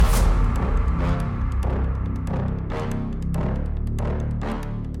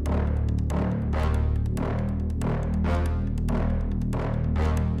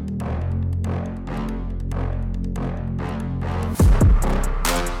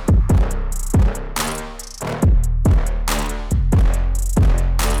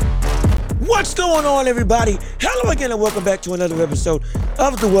going on, everybody? Hello again, and welcome back to another episode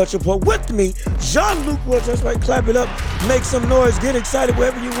of The Welch Report with me, Jean-Luc Welch. That's right, clap it up, make some noise, get excited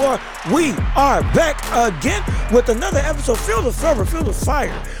wherever you are. We are back again with another episode. Feel the fervor, feel the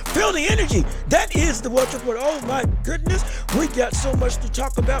fire, feel the energy. That is The Welch Report. Oh my goodness, we got so much to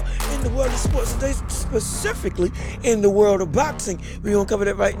talk about in the world of sports today, specifically in the world of boxing. We're going to cover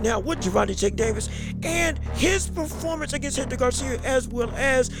that right now with Gervonta Davis and his performance against Hector Garcia, as well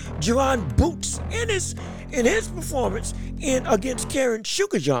as Jaron Ennis in his performance against Karan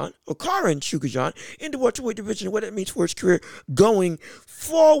Shukajan in the welterweight division, and what that means for his career going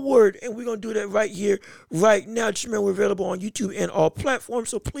forward. And we're going to do that right here, right now. Just remember, we're available on YouTube and all platforms,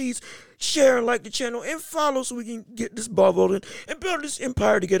 so please share and like the channel and follow so we can get this ball rolling and build this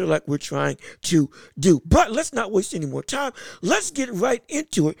empire together like we're trying to do. But let's not waste any more time. Let's get right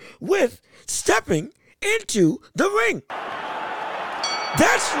into it with stepping into the ring.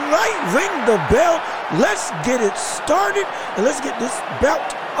 That's right, ring the bell. Let's get it started and let's get this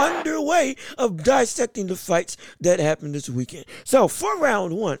bout underway of dissecting the fights that happened this weekend. So for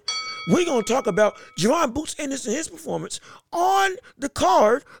round one, we're going to talk about Jaron Ennis and his performance on the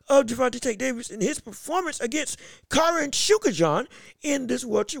card of Gervonta Davis and his performance against Karan Shukajan in this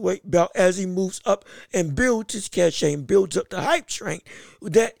welterweight bout as he moves up and builds his cachet and builds up the hype train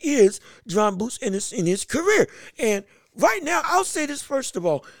that is Jaron Ennis in his career. And right now, I'll say this first of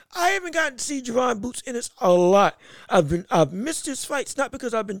all. I haven't gotten to see Jaron Ennis a lot. I've missed his fights, not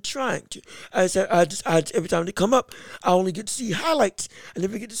because I've been trying to. Every time they come up, I only get to see highlights. I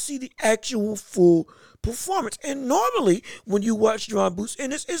never get to see the actual full performance. And normally, when you watch Jaron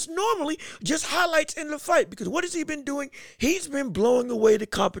Ennis, it's normally just highlights in the fight. Because what has he been doing? He's been blowing away the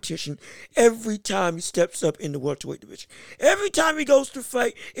competition every time he steps up in the welterweight division. Every time he goes to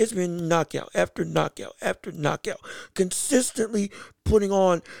fight, it's been knockout after knockout after knockout. Consistently putting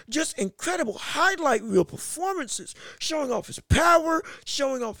on just incredible highlight reel performances, showing off his power,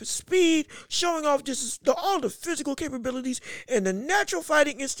 showing off his speed, showing off just all the physical capabilities and the natural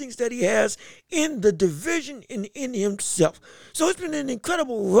fighting instincts that he has in the division and in himself. So it's been an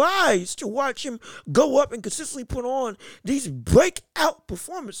incredible rise to watch him go up and consistently put on these breakout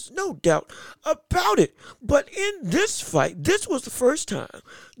performances, no doubt about it. But in this fight, this was the first time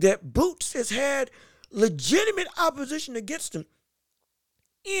that Boots has had legitimate opposition against him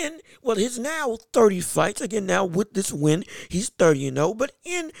in, well, his now 30 fights. Again, now with this win, he's 30-0. But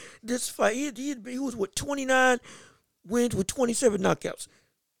in this fight, he was with 29 wins with 27 knockouts.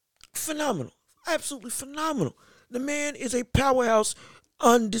 Phenomenal. Absolutely phenomenal. The man is a powerhouse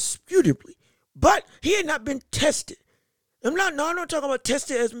undisputably. But he had not been tested. I'm not talking about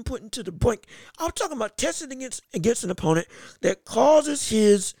tested as been put into the brink. I'm talking about tested against an opponent that causes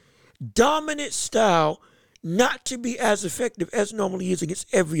his dominant style not to be as effective as normally is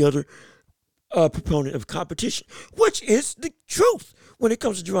against every other proponent of competition, which is the truth when it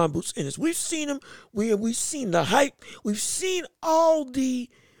comes to Jaron Ennis. We've seen him. We've seen the hype. We've seen all the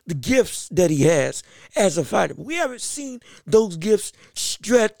gifts that he has as a fighter, but we haven't seen those gifts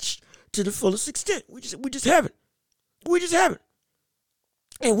stretched to the fullest extent. We just haven't. We just haven't.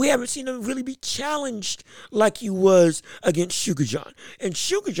 And we haven't seen him really be challenged like he was against Shukajan. And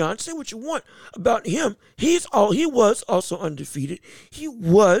Shukajan, say what you want about him, he was also undefeated. He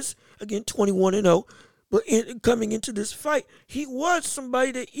was, again, 21-0. But coming into this fight, he was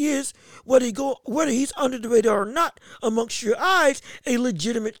somebody that is, whether he's under the radar or not, amongst your eyes, a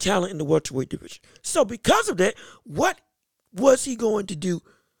legitimate talent in the welterweight division. So because of that, what was he going to do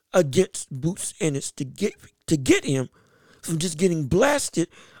against Ennis to get him from just getting blasted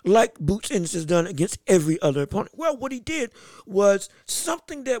like Ennis has done against every other opponent? Well, what he did was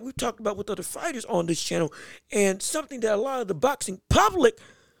something that we've talked about with other fighters on this channel, and something that a lot of the boxing public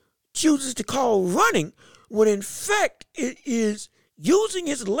chooses to call running, when in fact it is using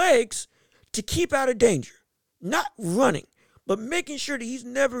his legs to keep out of danger. Not running, but making sure that he's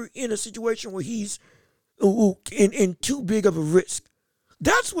never in a situation where he's in too big of a risk.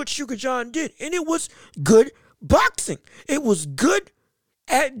 That's what Shukajan did, and it was good boxing. It was good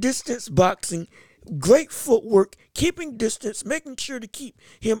at distance boxing, great footwork, keeping distance, making sure to keep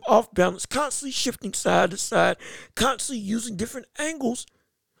him off balance, constantly shifting side to side, constantly using different angles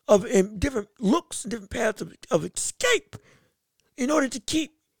and different looks, different paths of escape in order to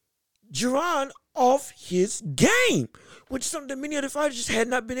keep Jaron off his game, which is something that many other fighters just had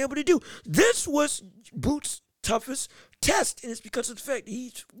not been able to do. This was Boots' toughest test, and it's because of the fact that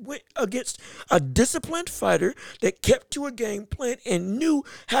he went against a disciplined fighter that kept to a game plan and knew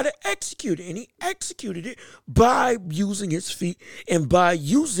how to execute it, and he executed it by using his feet and by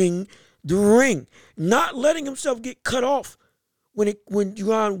using the ring, not letting himself get cut off when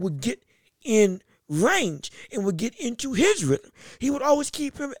Jaron would get in range and would get into his rhythm. He would always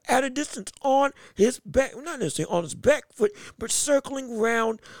keep him at a distance on his back, not necessarily on his back foot, but circling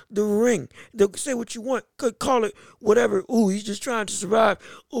around the ring. They'll say what you want, could call it whatever. Ooh, he's just trying to survive.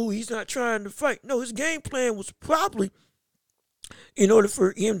 Ooh, he's not trying to fight. No, his game plan was probably, in order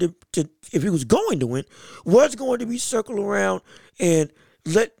for him to if he was going to win, was going to be circle around and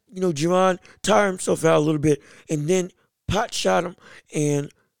let, Jarron tire himself out a little bit and then pot shot him. And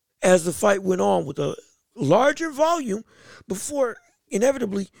as the fight went on with a larger volume, before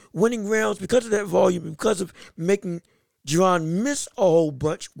inevitably winning rounds because of that volume, because of making Jarron miss a whole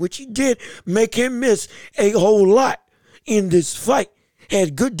bunch, which he did make him miss a whole lot in this fight.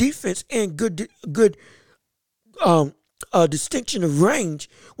 Had good defense and good distinction of range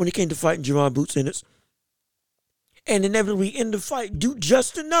when it came to fighting Jarron Boots Ennis. And inevitably in the fight, do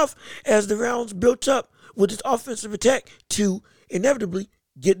just enough as the rounds built up with his offensive attack to inevitably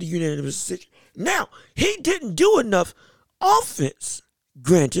get the unanimous decision. Now, he didn't do enough offense,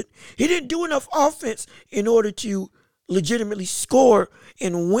 granted. He didn't do enough offense in order to legitimately score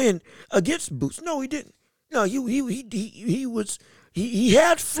and win against Boots. No, he didn't. No, he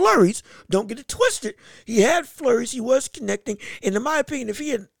had flurries. Don't get it twisted. He had flurries. He was connecting. And in my opinion, if he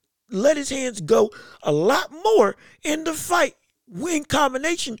had let his hands go a lot more in the fight, in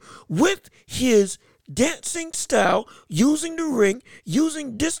combination with his dancing style, using the ring,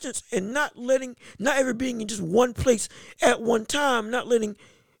 using distance, and not ever being in just one place at one time, not letting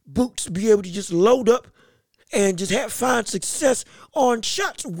Boots be able to just load up and just find success on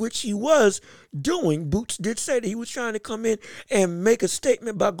shots, which he was doing. Boots did say that he was trying to come in and make a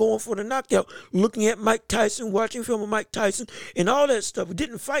statement by going for the knockout, looking at Mike Tyson, watching film of Mike Tyson, and all that stuff. He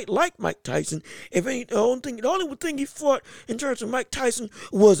didn't fight like Mike Tyson. The only thing he fought in terms of Mike Tyson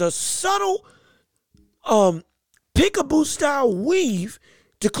was a subtle peekaboo style weave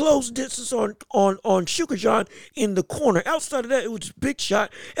to close distance on Sugar John in the corner. Outside of that, it was big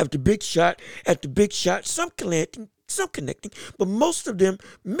shot after big shot after big shot, some connecting, but most of them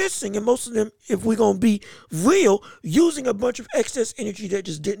missing, and most of them, if we're gonna be real, using a bunch of excess energy that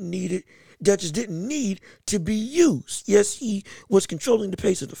just didn't need to be used. Yes, he was controlling the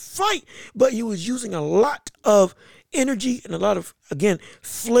pace of the fight, but he was using a lot of energy and a lot of, again,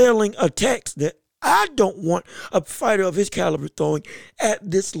 flailing attacks that I don't want a fighter of his caliber throwing at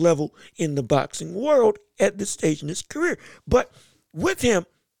this level in the boxing world at this stage in his career. But with him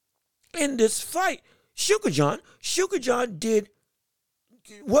in this fight, Sugar John did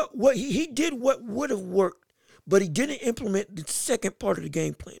what he did what would have worked, but he didn't implement the second part of the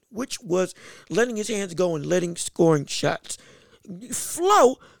game plan, which was letting his hands go and letting scoring shots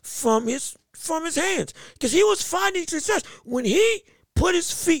flow from his hands, because he was finding success when he put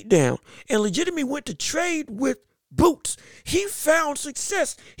his feet down and legitimately went to trade with Boots. He found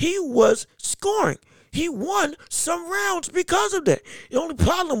success. He was scoring. He won some rounds because of that. The only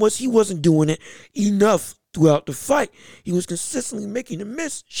problem was he wasn't doing it enough throughout the fight. He was consistently making a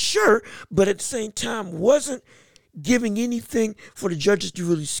miss, sure, but at the same time wasn't giving anything for the judges to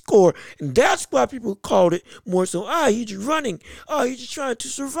really score. And that's why people called it more so, he's just running. He's just trying to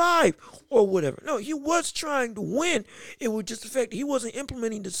survive or whatever. No, he was trying to win. It was just the fact that he wasn't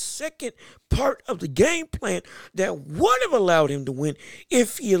implementing the second part of the game plan that would have allowed him to win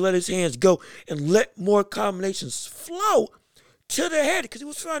if he had let his hands go and let more combinations flow to the head, because he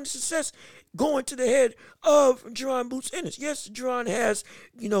was finding success going to the head of Jarron Boots Ennis. Yes, Jarron has,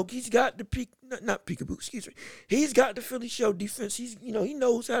 he's got the he's got the Philly show defense. He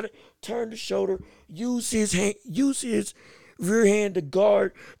knows how to turn the shoulder, use his rear hand to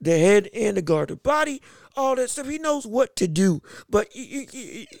guard the head and to guard the body, all that stuff. He knows what to do, but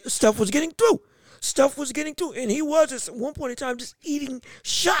stuff was getting through. And he was at one point in time just eating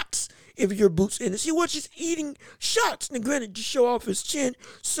shots. If you're Boots Ennis, he was just eating shots. And granted, just show off his chin,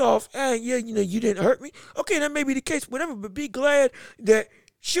 soft, you didn't hurt me. Okay, that may be the case, whatever, but be glad that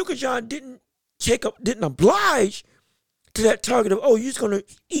Sugar John didn't oblige to that target of, you're just going to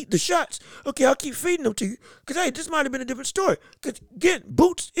eat the shots. Okay, I'll keep feeding them to you. Because, this might have been a different story. Because, again,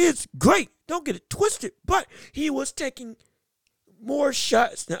 Boots is great. Don't get it twisted. But he was taking more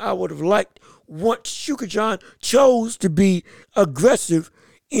shots than I would have liked once Sugar John chose to be aggressive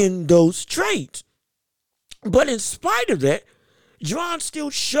in those trades. But in spite of that, Jarron still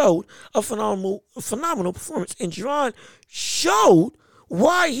showed a phenomenal performance. And Jarron showed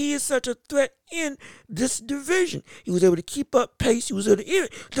why he is such a threat in this division. He was able to keep up pace. He was able to,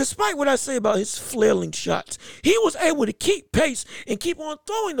 despite what I say about his flailing shots, he was able to keep pace and keep on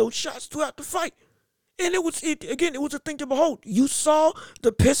throwing those shots throughout the fight. And it was a thing to behold. You saw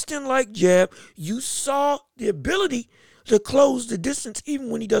the piston-like jab. You saw the ability to close the distance even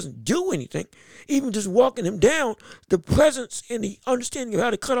when he doesn't do anything. Even just walking him down, the presence and the understanding of how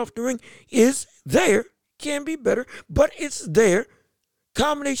to cut off the ring is there. Can be better, but it's there.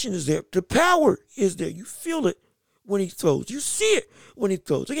 Combination is there. The power is there. You feel it when he throws. You see it when he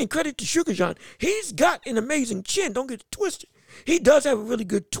throws. Again, credit to Sugar John. He's got an amazing chin. Don't get it twisted. He does have a really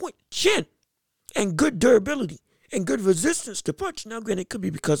good chin and good durability and good resistance to punch. Now, granted, it could be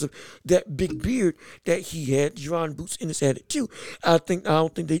because of that big beard that he had. Jaron Boots Ennis had it too. I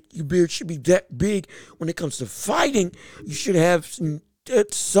don't think that your beard should be that big when it comes to fighting. You should have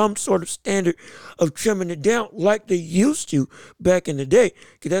some sort of standard of trimming it down like they used to back in the day,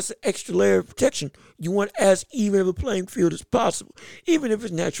 because that's an extra layer of protection. You want as even of a playing field as possible, even if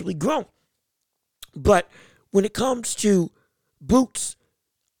it's naturally grown. But when it comes to Boots,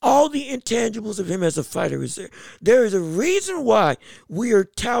 all the intangibles of him as a fighter is there. There is a reason why we are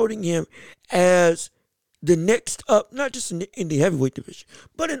touting him as the next up, not just in the heavyweight division,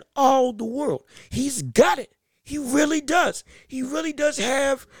 but in all the world. He's got it. He really does. He really does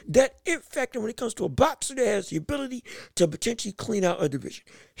have that it factor when it comes to a boxer that has the ability to potentially clean out a division.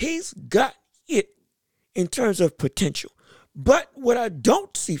 He's got it in terms of potential. But what I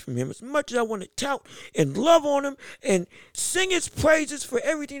don't see from him, as much as I want to tout and love on him and sing his praises for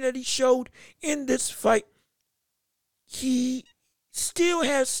everything that he showed in this fight, he still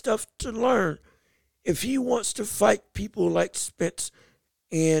has stuff to learn if he wants to fight people like Spence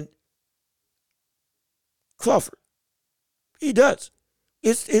and Crawford. He does.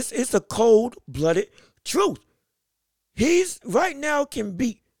 It's a cold-blooded truth. He's right now can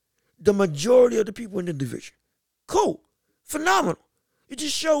beat the majority of the people in the division. Cool. Phenomenal. It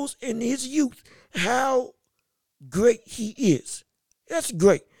just shows in his youth how great he is. That's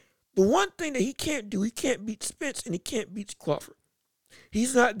great. The one thing that he can't do, he can't beat Spence and he can't beat Crawford.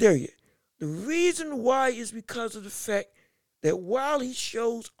 He's not there yet. The reason why is because of the fact that while he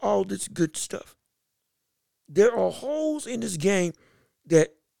shows all this good stuff, there are holes in this game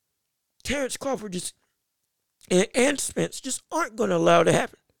that Terence Crawford and Spence just aren't going to allow to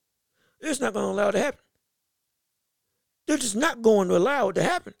happen. They're just not going to allow it to happen. They're just not going to allow it to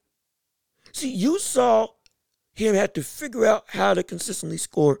happen. See, you saw him have to figure out how to consistently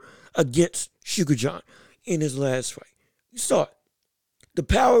score against Sugar John in his last fight. You saw it. The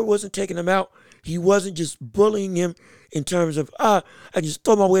power wasn't taking him out. He wasn't just bullying him in terms of, I just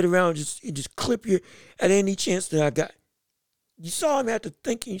throw my weight around and just clip you at any chance that I got. You saw him have to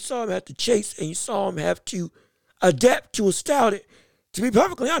think, and you saw him have to chase, and you saw him have to adapt to a style that, to be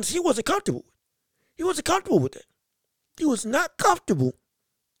perfectly honest, he wasn't comfortable with. He wasn't comfortable with that. He was not comfortable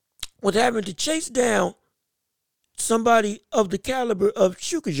with having to chase down somebody of the caliber of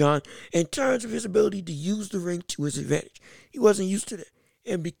Sugar John in terms of his ability to use the ring to his advantage. He wasn't used to that.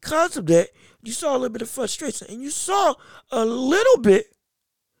 And because of that, you saw a little bit of frustration. And you saw a little bit,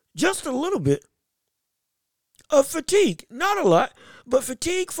 just a little bit, of fatigue. Not a lot, but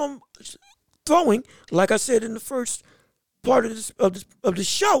fatigue from throwing, like I said in the first part of the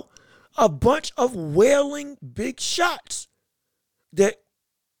show, a bunch of wailing big shots that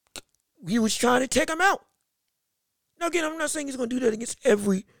he was trying to take him out. Now, again, I'm not saying he's going to do that against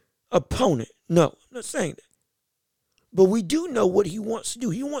every opponent. No, I'm not saying that. But we do know what he wants to do.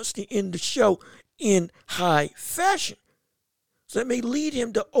 He wants to end the show in high fashion. So that may lead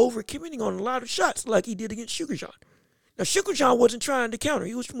him to overcommitting on a lot of shots like he did against Sugar John. Now, Sugar John wasn't trying to counter.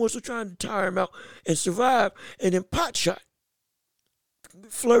 He was more so trying to tire him out and survive and then pot shot.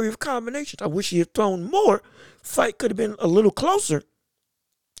 Flurry of combinations. I wish he had thrown more. Fight could have been a little closer,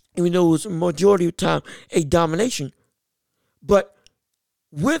 even though it was a majority of the time a domination. But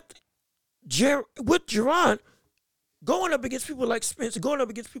with Jarron going up against people like Spence, going up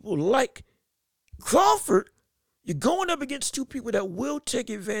against people like Crawford, you're going up against two people that will take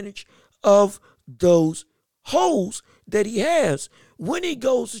advantage of those holes that he has when he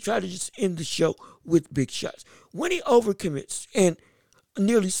goes to try to just end the show with big shots. When he overcommits and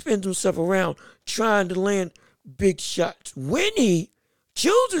nearly spins himself around trying to land big shots. When he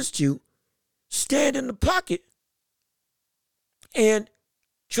chooses to stand in the pocket and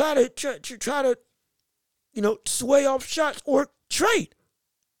try to sway off shots or trade.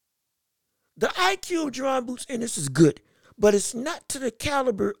 The IQ of Jaron Boots Ennis is good, but it's not to the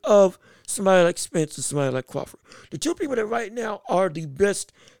caliber of somebody like Spence and somebody like Crawford. The two people that right now are the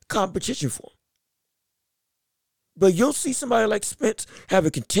best competition for him. But you'll see somebody like Spence have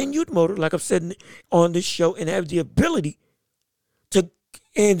a continued motor, like I've said on this show, and have the ability to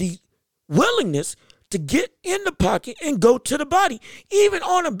and the willingness to get in the pocket and go to the body, even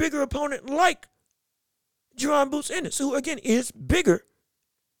on a bigger opponent like Jaron Boots Ennis, who again is bigger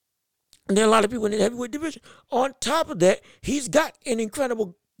And there are a lot of people in the heavyweight division. On top of that, he's got an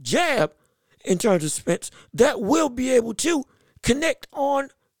incredible jab in terms of Spence that will be able to connect on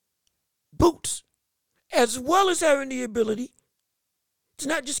boots, as well as having the ability to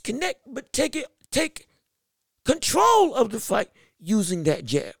not just connect, but take control of the fight using that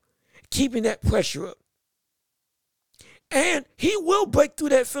jab, keeping that pressure up. And he will break through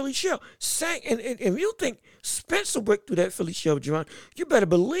that Philly shell. And if you think Spence will break through that Philly shell, Jaron, you better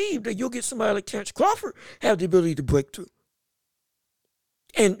believe that you'll get somebody like Terence Crawford have the ability to break through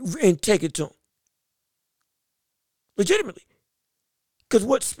and take it to him. Legitimately. Because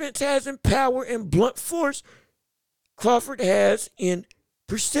what Spence has in power and blunt force, Crawford has in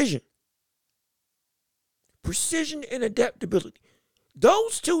precision. Precision and adaptability.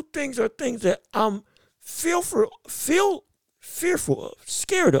 Those two things are things that I'm fearful of,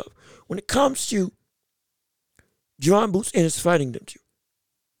 scared of, when it comes to Jaron Boots Ennis fighting them two.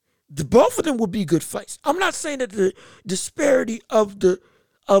 Both of them will be good fights. I'm not saying that the disparity of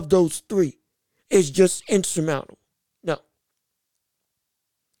those three is just insurmountable. No.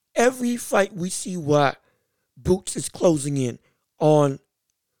 Every fight we see why Boots is closing in on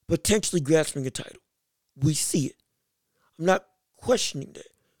potentially grasping a title. We see it. I'm not questioning that.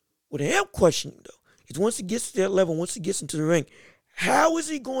 What I am questioning, though, is once he gets to that level, once he gets into the ring, how is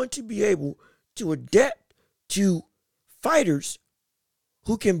he going to be able to adapt to fighters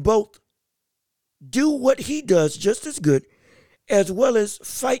who can both do what he does just as good, as well as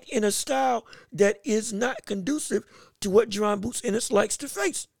fight in a style that is not conducive to what Jaron Boots Ennis likes to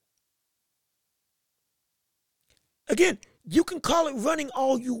face? Again, you can call it running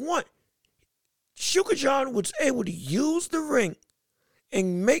all you want. Sugar John was able to use the ring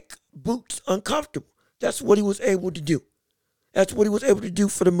and make Boots uncomfortable. That's what he was able to do. That's what he was able to do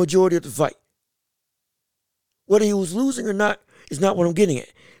for the majority of the fight. Whether he was losing or not is not what I'm getting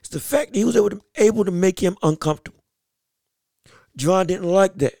at. It's the fact that he was able to make him uncomfortable. John didn't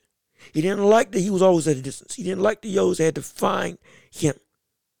like that. He didn't like that he was always at a distance. He didn't like that he always had to find him.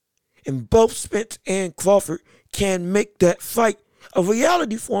 And both Spence and Crawford can make that fight a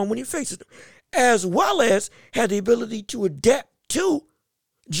reality for him when he faces them, as well as had the ability to adapt to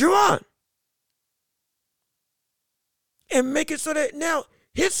Jaron and make it so that now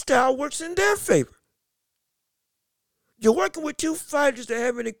his style works in their favor. You're working with two fighters that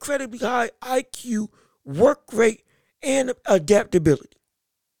have an incredibly high IQ, work rate, and adaptability.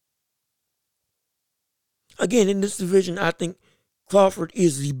 Again, in this division, I think Crawford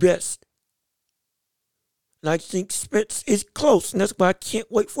is the best. And I think Spence is close, and that's why I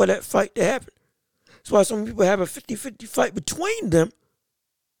can't wait for that fight to happen. That's why some people have a 50-50 fight between them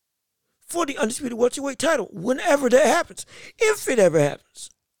for the undisputed welterweight title, whenever that happens, if it ever happens.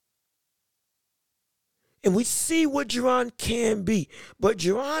 And we see what Jaron can be. But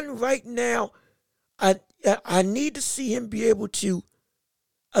Jaron right now, I need to see him be able to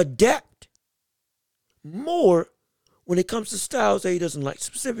adapt more when it comes to styles that he doesn't like,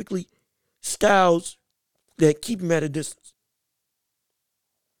 specifically styles that keep him at a distance.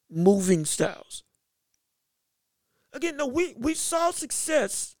 Moving styles. Again, no, we saw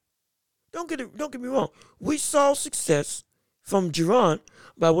success. Don't get me wrong. We saw success from Jaron,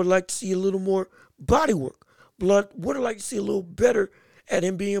 but I would like to see a little more body work. Would have liked to see a little better at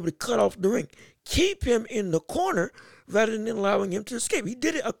him being able to cut off the ring. Keep him in the corner rather than allowing him to escape. He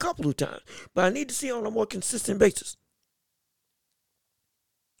did it a couple of times, but I need to see it on a more consistent basis.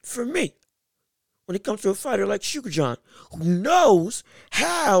 For me, when it comes to a fighter like Sugar John, who knows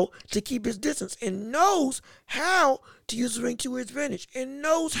how to keep his distance and knows how to use the ring to his advantage and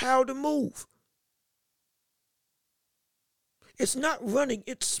knows how to move. It's not running,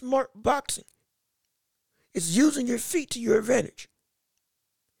 it's smart boxing. It's using your feet to your advantage.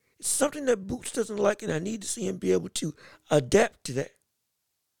 It's something that Boots doesn't like, and I need to see him be able to adapt to that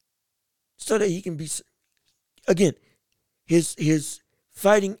so that he can be, again, his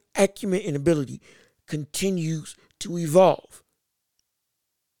fighting acumen and ability continues to evolve.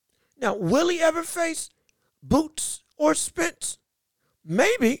 Now, will he ever face Boots or Spence?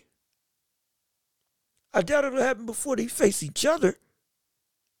 Maybe. I doubt it'll happen before they face each other,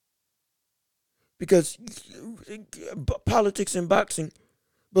 because politics and boxing,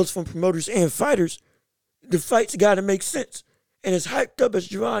 both from promoters and fighters, the fight's got to make sense. And as hyped up as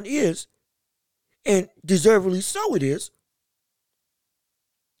Jaron is, and deservedly so it is,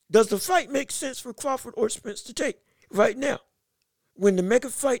 does the fight make sense for Crawford or Spence to take right now, when the mega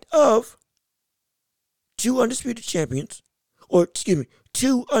fight of two undefeated champions,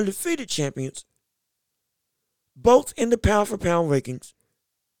 both in the pound-for-pound rankings,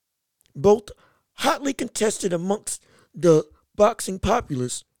 both hotly contested amongst the boxing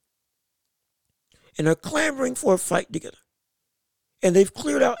populace, and are clamoring for a fight together. And they've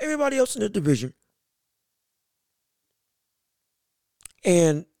cleared out everybody else in the division.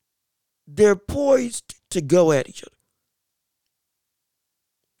 And they're poised to go at each other.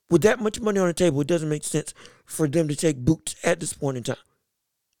 With that much money on the table, it doesn't make sense for them to take Boots at this point in time.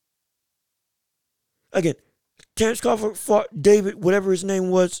 Again, Terence Crawford fought David, whatever his name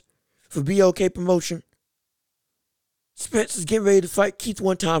was, for BLK promotion. Spence is getting ready to fight Keith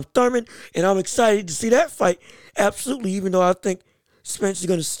one-time Thurman, and I'm excited to see that fight. Absolutely, even though I think Spence is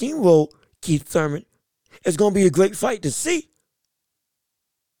going to steamroll Keith Thurman. It's going to be a great fight to see.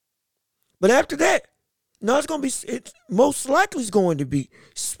 But after that, now it's most likely is going to be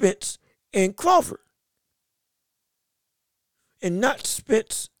Spence and Crawford. And not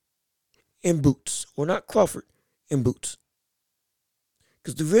Spence and Boots, or not Crawford and Boots.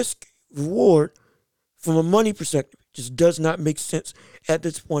 Because the risk reward from a money perspective just does not make sense at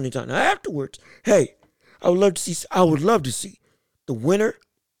this point in time. Now afterwards, hey, I would love to see the winner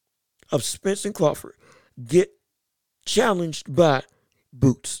of Spence and Crawford get challenged by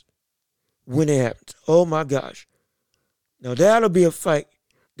Boots when it happens. Oh my gosh. Now that'll be a fight.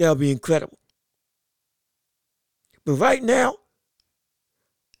 That'll be incredible. But right now,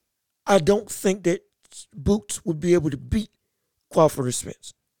 I don't think that Boots would be able to beat Crawford or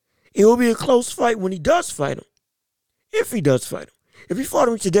Spence. It will be a close fight when he does fight him. If he does fight him. If he fought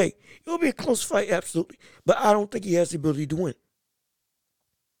him today, it will be a close fight, absolutely. But I don't think he has the ability to win.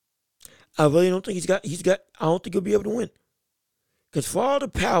 I really don't think I don't think he'll be able to win. Because for all the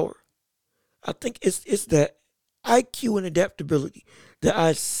power, I think it's that IQ and adaptability that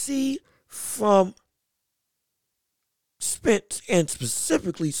I see from Spence and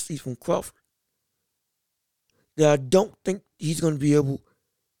specifically see from Crawford that I don't think he's going to be able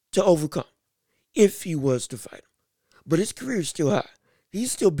to overcome if he was to fight him. But his career is still high.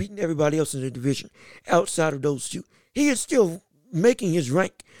 He's still beating everybody else in the division outside of those two. He is still making his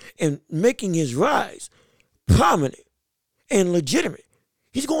rank and making his rise prominent and legitimate.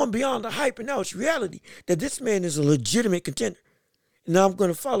 He's going beyond the hype, and now it's reality that this man is a legitimate contender. And now I'm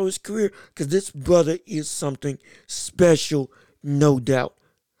going to follow his career because this brother is something special, no doubt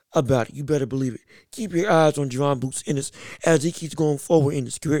about it. You better believe it. Keep your eyes on Jaron Boots Ennis as he keeps going forward in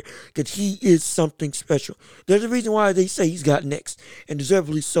his career because he is something special. There's a reason why they say he's got next, and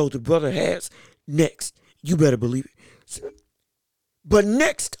deservedly so. The brother has next. You better believe it. But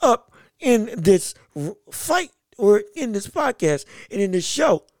next up in this fight, or in this podcast, and in this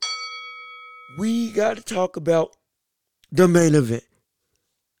show, we got to talk about the main event.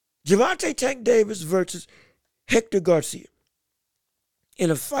 Gervonta Tank Davis versus Hector Garcia. In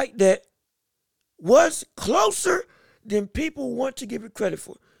a fight that was closer than people want to give it credit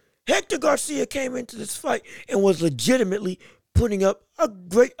for. Hector Garcia came into this fight and was legitimately putting up a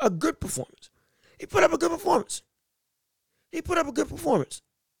good performance. He put up a good performance.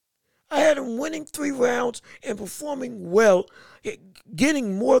 I had him winning 3 rounds and performing well,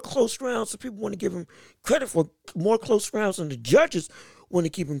 getting more close rounds. So people want to give him credit for more close rounds than the judges want to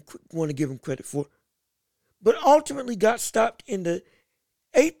give him credit for. But ultimately got stopped in the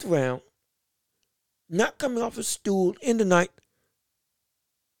 8th round, not coming off a stool in the 9th.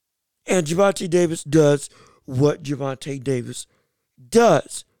 And Gervonta Davis does what Gervonta Davis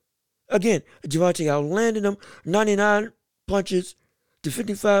does. Again, Gervonta outlanded him 99 punches to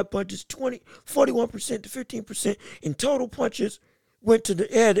 55 punches, 41% to 15% in total punches.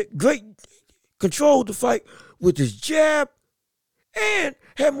 Had a great control the fight with his jab and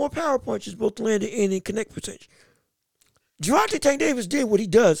had more power punches, both landed and in connect percentage. Gervonta Tank Davis did what he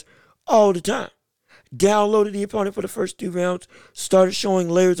does all the time. Downloaded the opponent for the first 2 rounds, started showing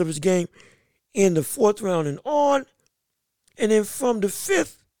layers of his game in the 4th round and on. And then from the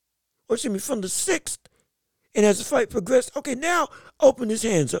 6th, and as the fight progressed, okay, now open his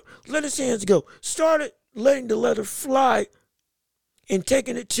hands up. Let his hands go. Started letting the leather fly and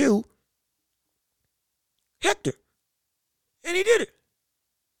taking it to Hector. And he did it.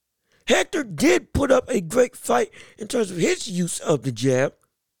 Hector did put up a great fight in terms of his use of the jab.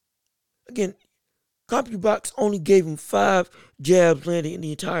 Again, CompuBox only gave him 5 jabs landing in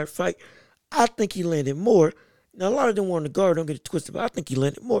the entire fight. I think he landed more. Now, a lot of them were on the guard. Don't get it twisted, but I think he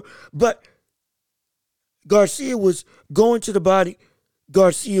landed more. But Garcia was going to the body.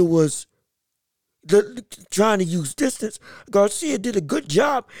 Garcia was trying to use distance. Garcia did a good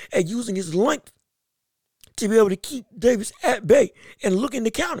job at using his length to be able to keep Davis at bay and looking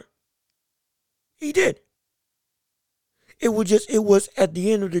to counter. He did. It was at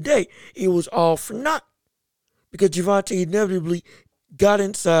the end of the day, it was all for naught. Because Gervonta inevitably got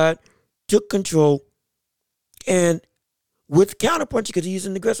inside, took control, and with counterpunching, because he's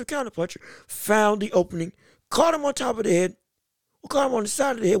an aggressive counterpuncher, found the opening, caught him on top of the head, or caught him on the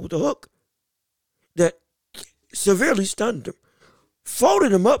side of the head with a hook that severely stunned him,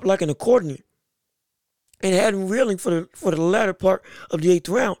 folded him up like an accordion, and had him reeling for the latter part of the 8th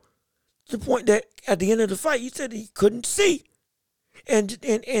round, to the point that at the end of the fight, he said he couldn't see and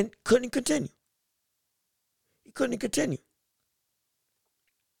couldn't continue. He couldn't continue.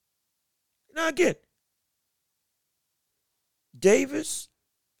 Now again, Davis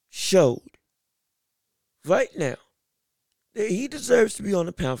showed right now that he deserves to be on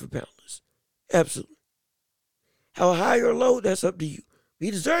the pound-for-pound list. Absolutely. How high or low, that's up to you. But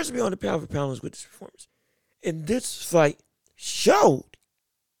he deserves to be on the pound-for-pound list with this performance. And this fight showed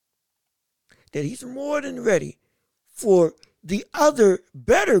that he's more than ready for the other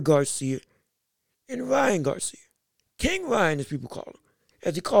better Garcia and Ryan Garcia. King Ryan, as people call him,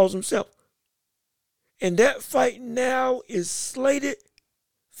 as he calls himself. And that fight now is slated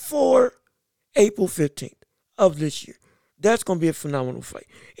for April 15th of this year. That's going to be a phenomenal fight.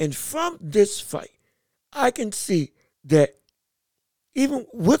 And from this fight, I can see that even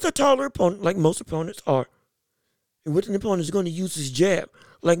with a taller opponent, like most opponents are, and with an opponent who's going to use his jab,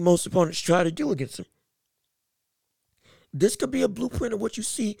 like most opponents try to do against him, this could be a blueprint of what you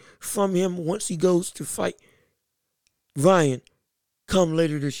see from him once he goes to fight Ryan come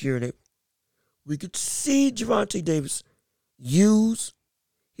later this year in April. We could see Gervonta Davis use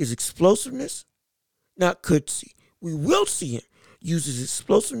his explosiveness. Not could see. We will see him use his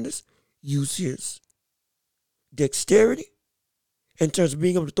explosiveness, use his dexterity in terms of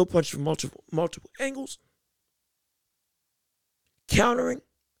being able to throw punches from multiple angles, countering.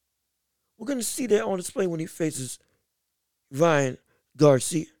 We're going to see that on display when he faces Ryan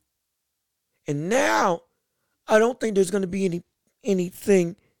Garcia. And now, I don't think there's going to be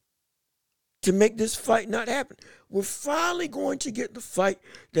anything to make this fight not happen. We're finally going to get the fight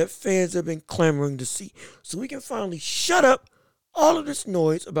that fans have been clamoring to see. So we can finally shut up all of this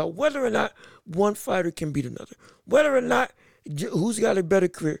noise about whether or not one fighter can beat another. Whether or not who's got a better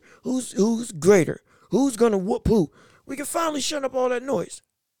career, who's greater, who's going to whoop who. We can finally shut up all that noise.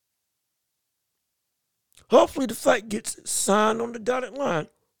 Hopefully the fight gets signed on the dotted line,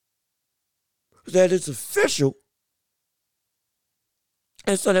 that it's official,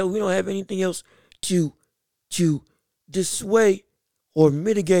 and so that we don't have anything else to dissuade or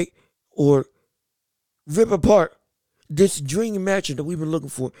mitigate or rip apart this dream matchup that we've been looking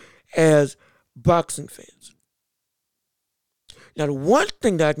for as boxing fans. Now, the one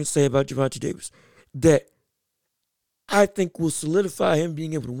thing that I can say about Gervonta Davis that I think will solidify him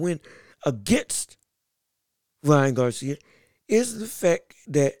being able to win against Ryan Garcia is the fact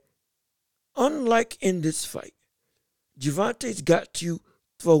that, unlike in this fight, Gervonta's got to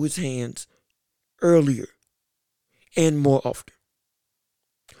throw his hands earlier and more often.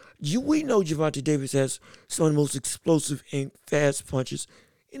 We know Gervonta Davis has some of the most explosive and fast punches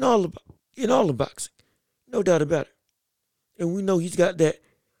in all of boxing. No doubt about it. And we know he's got that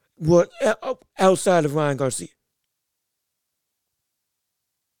outside of Ryan Garcia.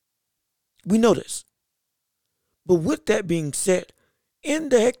 We know this. But with that being said, in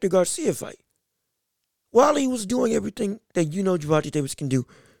the Hector Garcia fight, while he was doing everything that you know Gervonta Davis can do,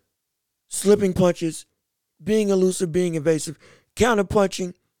 slipping punches, being elusive, being evasive,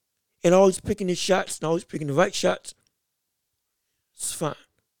 counter-punching, and always picking his shots and always picking the right shots, it's fine.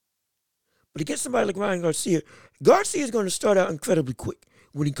 But against somebody like Ryan Garcia, Garcia is going to start out incredibly quick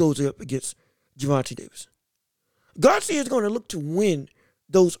when he goes up against Gervonta Davis. Garcia is going to look to win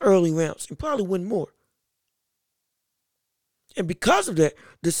those early rounds and probably win more. And because of that,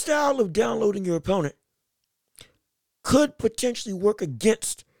 the style of downloading your opponent could potentially work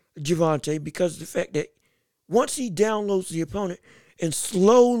against Gervonta because of the fact that once he downloads the opponent and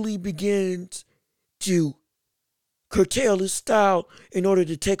slowly begins to curtail his style in order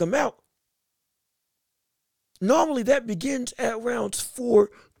to take him out, normally that begins at rounds 4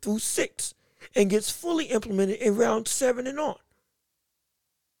 through 6 and gets fully implemented in round 7 and on.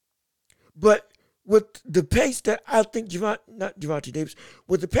 But with the pace that I think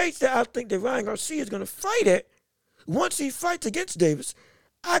with the pace that I think that Ryan Garcia is going to fight at, once he fights against Davis,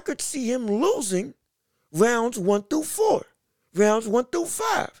 I could see him losing rounds 1 through 4, rounds 1 through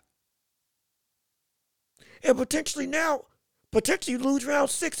 5. And potentially lose round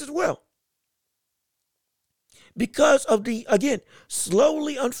 6 as well. Because of the, again,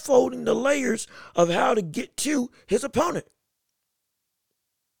 slowly unfolding the layers of how to get to his opponent.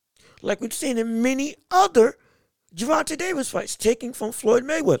 Like we've seen in many other Gervonta Davis fights, taking from Floyd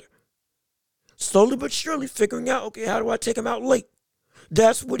Mayweather. Slowly but surely figuring out, okay, how do I take him out late?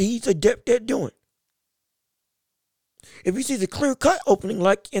 That's what he's adept at doing. If he sees a clear-cut opening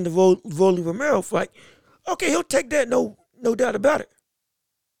like in the Rolly Romero fight, okay, he'll take that, no doubt about it.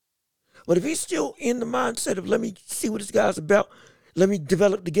 But if he's still in the mindset of, let me see what this guy's about, let me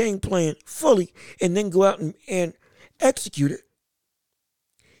develop the game plan fully, and then go out and execute it,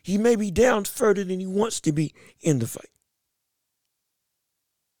 he may be down further than he wants to be in the fight.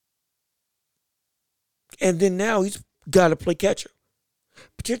 And then now he's got to play catch up.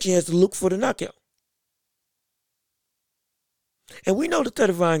 Potentially has to look for the knockout. And we know the threat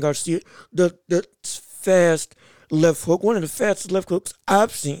of Ryan Garcia, the fast left hook, one of the fastest left hooks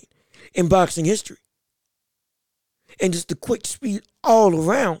I've seen in boxing history. And just the quick speed all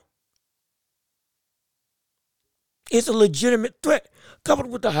around. It's a legitimate threat.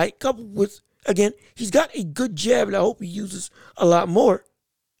 Coupled with the height, coupled with, again, he's got a good jab that I hope he uses a lot more.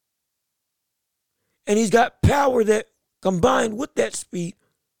 And he's got power that, combined with that speed,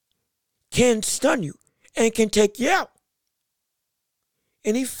 can stun you and can take you out.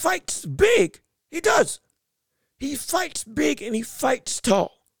 And he fights big. He does. He fights big and he fights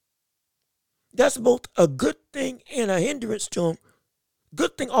tall. That's both a good thing and a hindrance to him.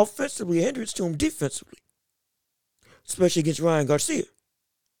 Good thing offensively, a hindrance to him defensively. Especially against Ryan Garcia.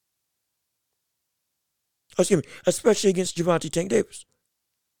 Especially against Gervonta Tank Davis.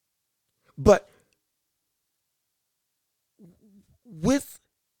 But with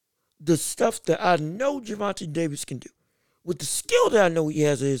the stuff that I know Gervonta Davis can do, with the skill that I know he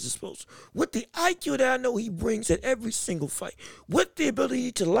has at his disposal, with the IQ that I know he brings at every single fight, with the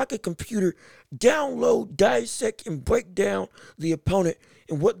ability to, like a computer, download, dissect, and break down the opponent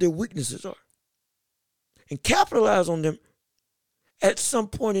and what their weaknesses are, and capitalize on them at some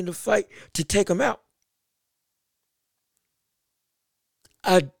point in the fight to take them out.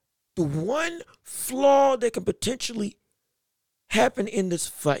 The one flaw that can potentially happen in this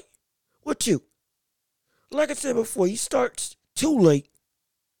fight, well, two. Like I said before, he starts too late,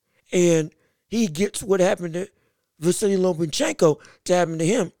 and he gets what happened to Vasily Lomachenko to happen to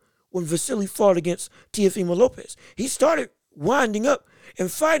him when Vasily fought against Teofimo Lopez. He started winding up and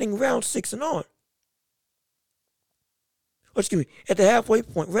fighting round 6 and on. At the halfway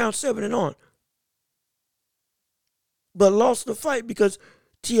point, round 7 and on. But lost the fight because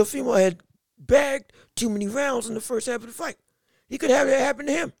Teofimo had bagged too many rounds in the first half of the fight. He could have that happen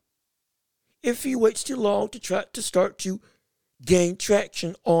to him if he waits too long to try to start to gain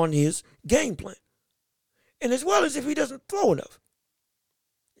traction on his game plan. And as well as if he doesn't throw enough.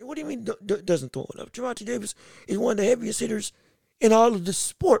 What do you mean doesn't throw enough? Gervonta Davis is one of the heaviest hitters in all of the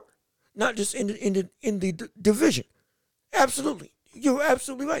sport, not just in the division. Absolutely. You're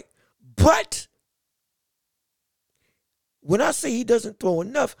absolutely right. But when I say he doesn't throw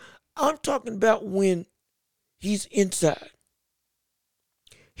enough, I'm talking about when he's inside.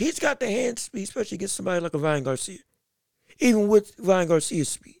 He's got the hand speed, especially against somebody like a Ryan Garcia. Even with Ryan Garcia's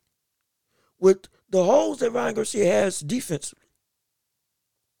speed. With the holes that Ryan Garcia has defensively,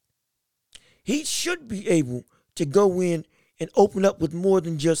 he should be able to go in and open up with more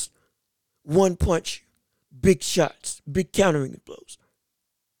than just one punch, big shots, big countering blows.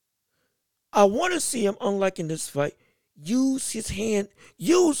 I want to see him, unlike in this fight, use his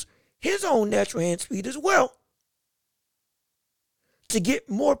own natural hand speed as well to get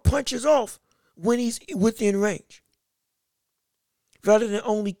more punches off when he's within range, rather than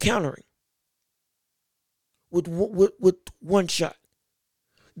only countering with one shot.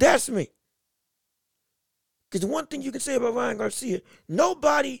 That's me. Because the one thing you can say about Ryan Garcia,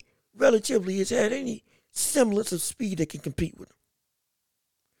 nobody relatively has had any semblance of speed that can compete with him.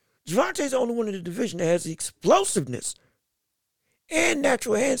 Gervonta's the only one in the division that has the explosiveness and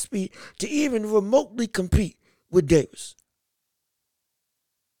natural hand speed to even remotely compete with Davis.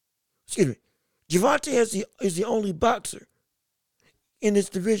 Gervonta is the only boxer in this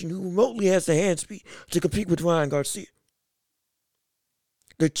division who remotely has the hand speed to compete with Ryan Garcia.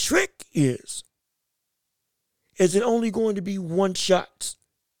 The trick is it only going to be one shot?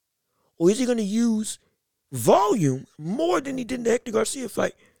 Or is he going to use volume more than he did in the Hector Garcia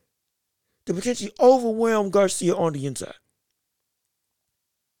fight to potentially overwhelm Garcia on the inside?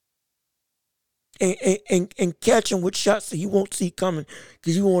 And catch him with shots that he won't see coming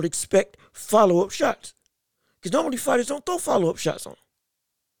because he won't expect follow-up shots. Because normally fighters don't throw follow-up shots on him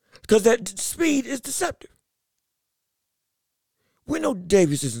because that speed is deceptive. We know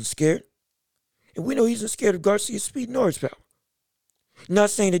Davis isn't scared. And we know he isn't scared of Garcia's speed nor his power. Not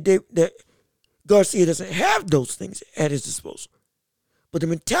saying that Garcia doesn't have those things at his disposal. But the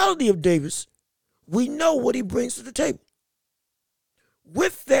mentality of Davis, we know what he brings to the table.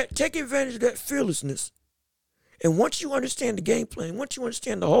 With that, take advantage of that fearlessness. And once you understand the game plan, once you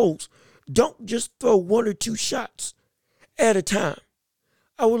understand the holes, don't just throw one or two shots at a time.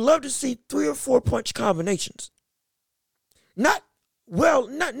 I would love to see 3 or 4 punch combinations. Not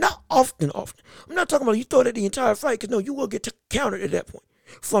often. I'm not talking about you throw that the entire fight, because no, you will get countered at that point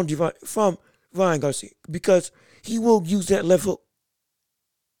from Ryan Garcia, because he will use that left hook.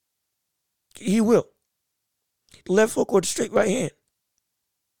 He will. Left hook or the straight right hand.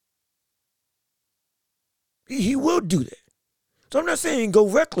 He will do that. So I'm not saying go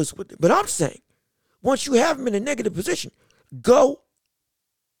reckless with it, but I'm saying once you have him in a negative position, go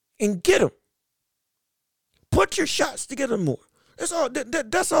and get him. Put your shots together more. That's all.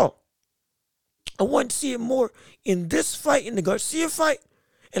 That's all. I want to see it more in this fight, in the Garcia fight,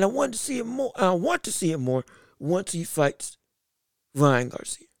 and I want to see it more. I want to see it more once he fights Ryan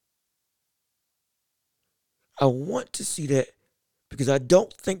Garcia. I want to see that because I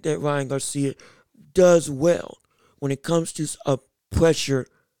don't think that Ryan Garcia does well when it comes to a pressure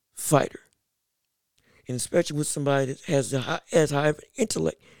fighter, and especially with somebody that has as high of an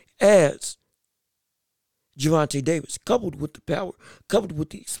intellect as Gervonta Davis, coupled with the power, coupled with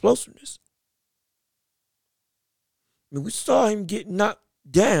the explosiveness. I mean, we saw him get knocked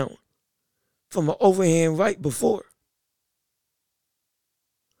down from an overhand right before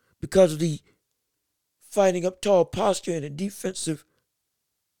because of the fighting up tall posture and a defensive,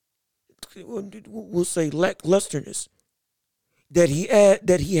 we'll say, lacklusterness that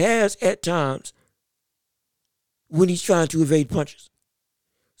he has at times when he's trying to evade punches.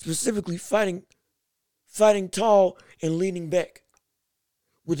 Specifically fighting tall and leaning back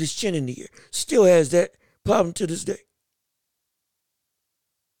with his chin in the air. Still has that problem to this day.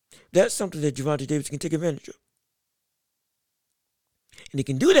 That's something that Gervonta Davis can take advantage of. And he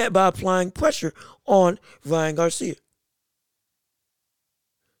can do that by applying pressure on Ryan Garcia.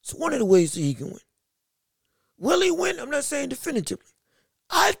 It's one of the ways that he can win. Will he win? I'm not saying definitively.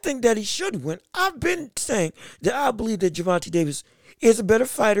 I think that he should win. I've been saying that I believe that Gervonta Davis is a better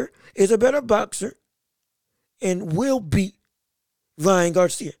fighter, is a better boxer, and will beat Ryan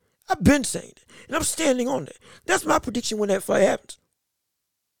Garcia. I've been saying that, and I'm standing on that. That's my prediction when that fight happens.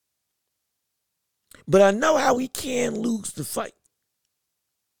 But I know how he can lose the fight.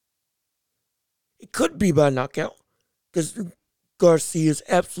 It could be by knockout, because Garcia is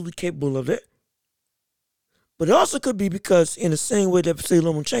absolutely capable of that. But it also could be because, in the same way that Vasily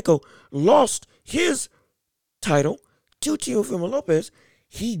Lomachenko lost his title to Teofimo Lopez,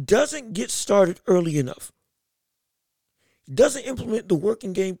 he doesn't get started early enough. He doesn't implement the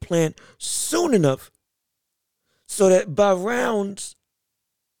working game plan soon enough so that by rounds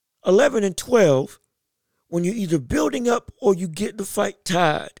 11 and 12, when you're either building up or you get the fight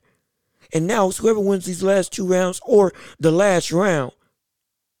tied, and now it's whoever wins these last 2 rounds or the last round,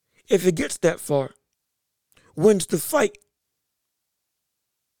 if it gets that far, wins the fight,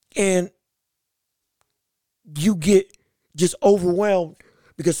 and you get just overwhelmed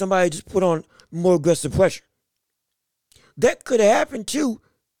because somebody just put on more aggressive pressure. That could have happened to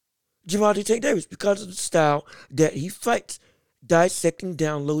Gervonta Davis because of the style that he fights, dissecting,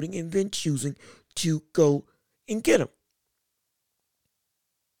 downloading, and then choosing to go and get him.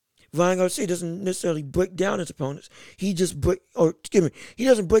 Ryan Garcia doesn't necessarily break down his opponents. He doesn't break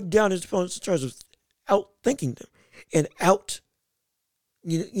down his opponents in terms of outthinking them and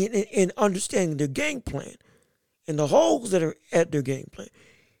and understanding their game plan and the holes that are at their game plan.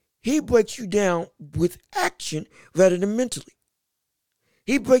 He breaks you down with action rather than mentally.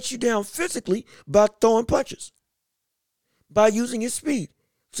 He breaks you down physically by throwing punches, by using his speed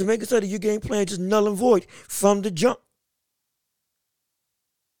to make it so that your game plan is just null and void from the jump.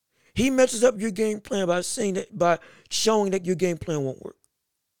 He messes up your game plan by showing that your game plan won't work.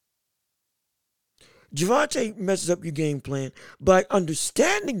 Gervonta messes up your game plan by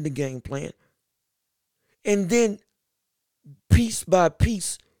understanding the game plan and then piece by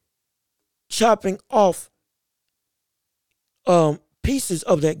piece chopping off pieces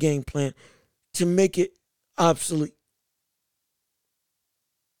of that game plan to make it obsolete.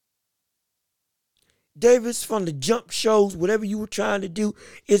 Davis from the jump shows whatever you were trying to do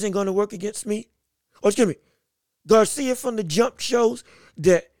isn't going to work against me. Garcia from the jump shows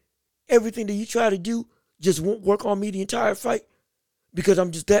that everything that you try to do just won't work on me the entire fight because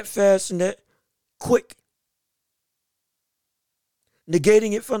I'm just that fast and that quick.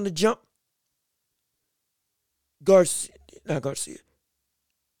 Negating it from the jump.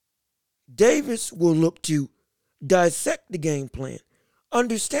 Davis will look to dissect the game plan,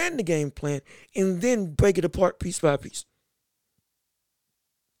 understand the game plan, and then break it apart piece by piece.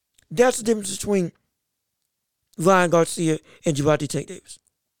 That's the difference between Ryan Garcia and Gervonta Davis.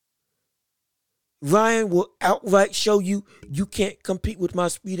 Ryan will outright show you can't compete with my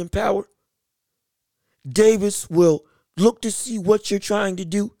speed and power. Davis will look to see what you're trying to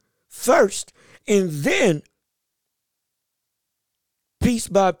do first, and then piece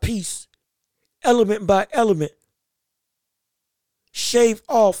by piece, element by element, shave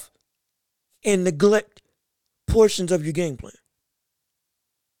off and neglect portions of your game plan.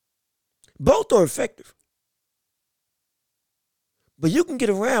 Both are effective. But you can get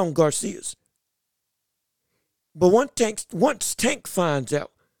around Garcia's. But once Tank finds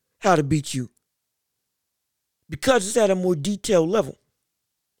out how to beat you, because it's at a more detailed level,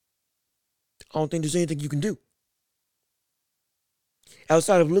 I don't think there's anything you can do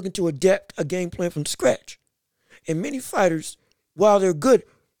outside of looking to adapt a game plan from scratch. And many fighters, while they're good,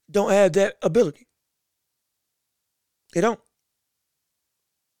 don't have that ability. They don't.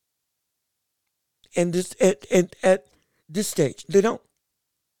 And this at this stage, they don't.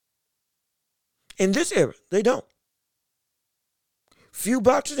 In this era, they don't. Few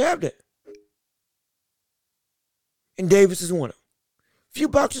boxers have that. And Davis is one of them. Few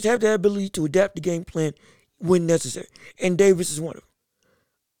boxers have the ability to adapt the game plan when necessary. And Davis is one of them.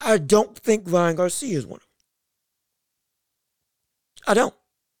 I don't think Ryan Garcia is one of them. I don't.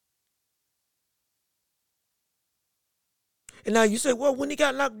 And now you say, well, when he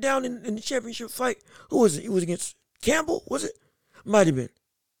got knocked down in the championship fight, who was it? It was against Campbell, was it? Might have been.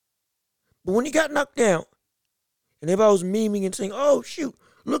 But when he got knocked down, and everybody was memeing and saying, oh, shoot,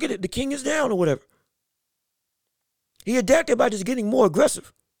 look at it, the king is down or whatever. He adapted by just getting more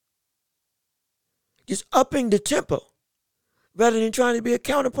aggressive. Just upping the tempo. Rather than trying to be a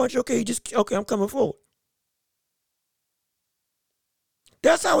counterpuncher, okay, I'm coming forward.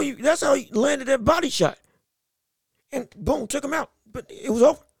 That's how he landed that body shot. And boom, took him out. But it was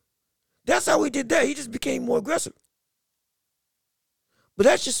over. That's how he did that. He just became more aggressive. But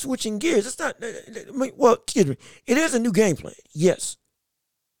that's just switching gears. It's not, well, excuse me. It is a new game plan, yes.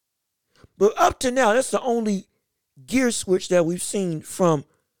 But up to now, that's the only gear switch that we've seen from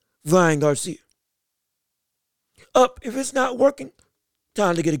Ryan Garcia. If it's not working,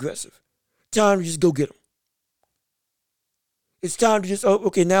 time to get aggressive. Time to just go get him. It's time to just,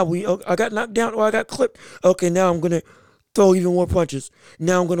 now I got knocked down or I got clipped. Okay, now I'm going to throw even more punches.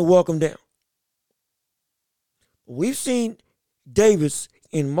 Now I'm going to walk him down. We've seen Davis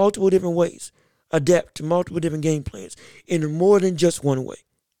in multiple different ways adapt to multiple different game plans in more than just one way.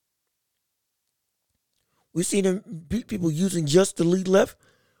 We've seen him beat people using just the lead left.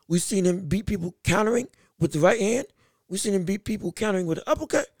 We've seen him beat people countering with the right hand. We've seen him beat people countering with the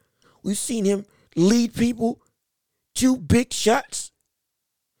uppercut. We've seen him lead people to big shots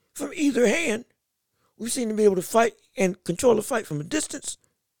from either hand. We've seen him be able to fight and control a fight from a distance.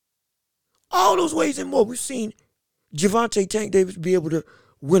 All those ways and more. We've seen Gervonta Tank Davis be able to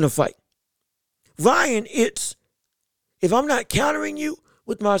win a fight. Ryan, it's, if I'm not countering you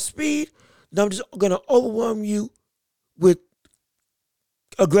with my speed, then I'm just going to overwhelm you with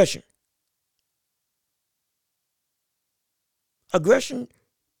aggression. Aggression,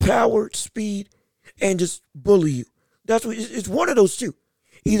 power, speed, and just bully you. That's what it's one of those two.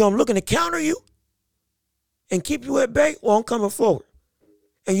 Either I'm looking to counter you and keep you at bay, or I'm coming forward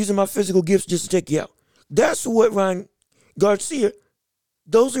and using my physical gifts just to take you out. That's what Ryan Garcia,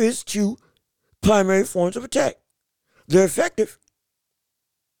 those are his two primary forms of attack. They're effective,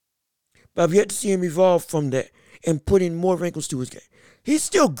 but I've yet to see him evolve from that and put in more wrinkles to his game. He's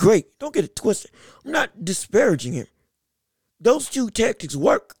still great. Don't get it twisted. I'm not disparaging him. Those two tactics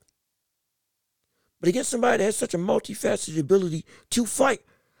work. But against somebody that has such a multifaceted ability to fight,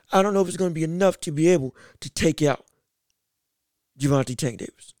 I don't know if it's going to be enough to be able to take out Gervonta Tank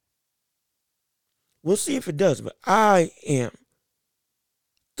Davis. We'll see if it does, but I am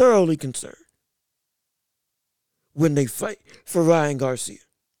thoroughly concerned when they fight for Ryan Garcia.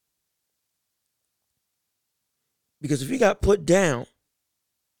 Because if he got put down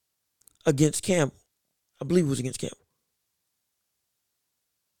against Campbell, I believe it was against Campbell,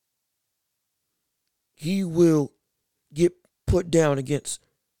 he will get put down against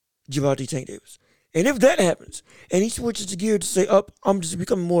Gervonta Tank Davis. And if that happens, and he switches the gear to say, I'm just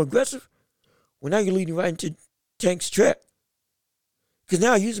becoming more aggressive, well, now you're leading right into Tank's trap. Because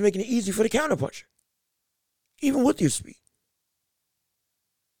now you're just making it easy for the counterpuncher, even with your speed.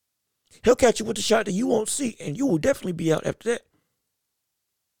 He'll catch you with a shot that you won't see, and you will definitely be out after that.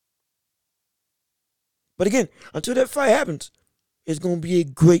 But again, until that fight happens, it's going to be a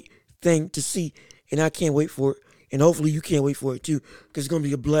great thing to see, and I can't wait for it. And hopefully you can't wait for it too, because it's going to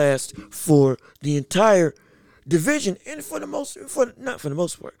be a blast for the entire division, and for the most important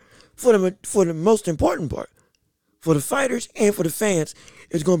part, for the fighters and for the fans,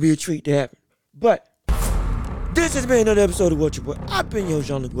 it's going to be a treat to happen. But this has been another episode of What Your Boy. I've been your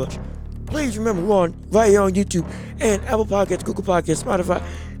Jean-Luc Welch. Please remember, we're on right here on YouTube and Apple Podcasts, Google Podcasts, Spotify,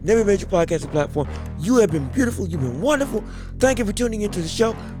 and every major podcasting platform. You have been beautiful. You've been wonderful. Thank you for tuning into the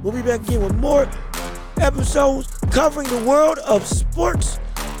show. We'll be back again with more episodes covering the world of sports.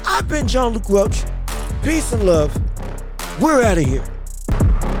 I've been John Luke Welch. Peace and love. We're out of here.